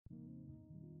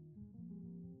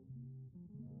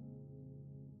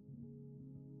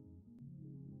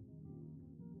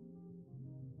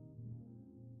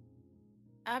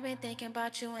I've been thinking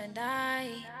about you and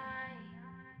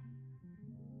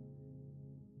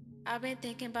I've been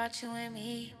thinking about you and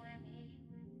me.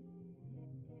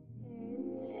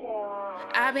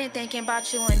 I've been thinking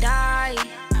about you and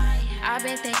I've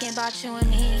been thinking about you and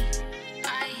me.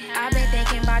 I've been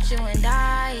thinking about you and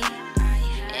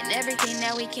and everything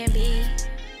that we can be.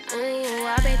 Ooh,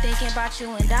 I've been thinking about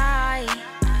you and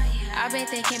I've been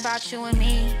thinking about you and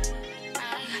me.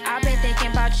 I've been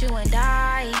thinking about you and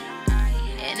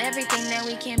and everything that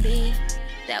we can be,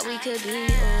 that we could be.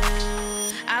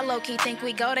 Ooh. I low-key think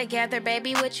we go together,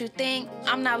 baby, what you think?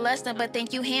 I'm not less than, but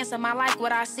think you handsome. I like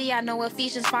what I see. I know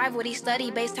Ephesians 5, what he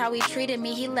studied, based how he treated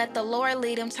me. He let the Lord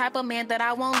lead him, type of man that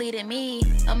I won't lead in me.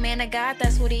 A man of God,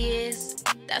 that's what he is.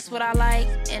 That's what I like,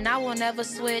 and I will never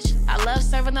switch. I love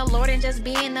serving the Lord and just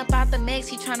being up out the mix.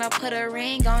 He tryna put a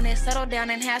ring on it, settle down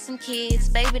and have some kids.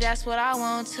 Baby, that's what I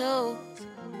want too.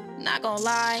 Not gonna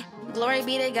lie, glory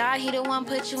be to God, he the one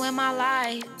put you in my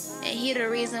life. And he the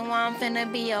reason why I'm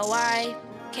finna be your wife.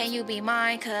 Can you be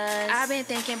mine? Cause I've been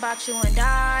thinking about you and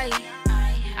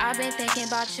I've been thinking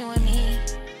about you and me.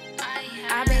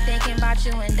 I've been thinking about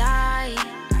you and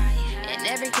and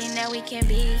everything that we can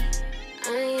be.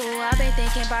 Ooh, I've been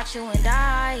thinking about you and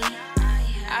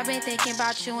I've been thinking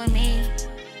about you and me.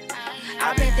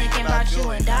 I've been thinking about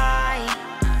you and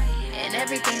and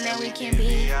everything that we can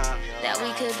be, that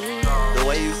we could be. The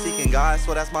way you seeking God,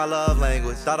 so that's my love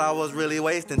language. Thought I was really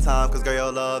wasting time, cause girl,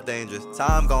 your love dangerous.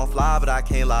 Time gon' fly, but I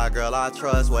can't lie, girl, I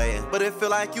trust waiting. But it feel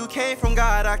like you came from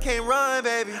God, I can't run,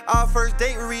 baby. Our first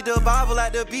date, we read the Bible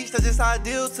at the beach, that's just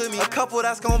ideal to me. A couple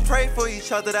that's gon' pray for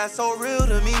each other, that's so real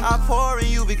to me. I pour in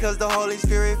you because the Holy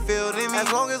Spirit filled in me.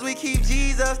 As long as we keep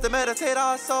Jesus to meditate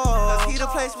our soul, cause he the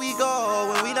place we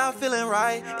go when we not feeling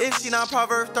right. If she not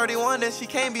Proverbs 31, then she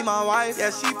can't be my wife.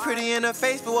 Yeah, she pretty in the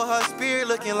face, but what her spirit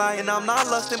looking like? And I'm not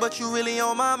lusting, but you really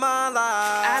on my mind like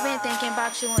I've been thinking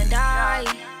about you and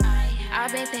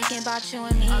I've been thinking about you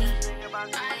and me.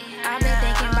 I've been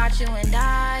thinking about you and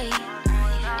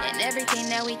and everything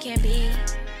that we can be.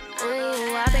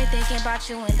 Ooh, I've been thinking about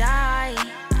you and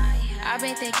I've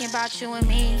been thinking about you and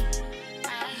me.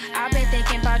 I've been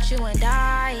thinking about you and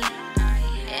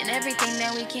and everything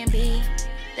that we can be,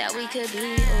 that we could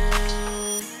be. Ooh.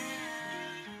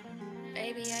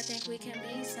 Baby, I think we can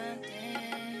be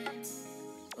something.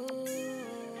 Ooh,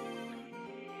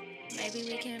 maybe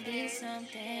we can be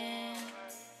something.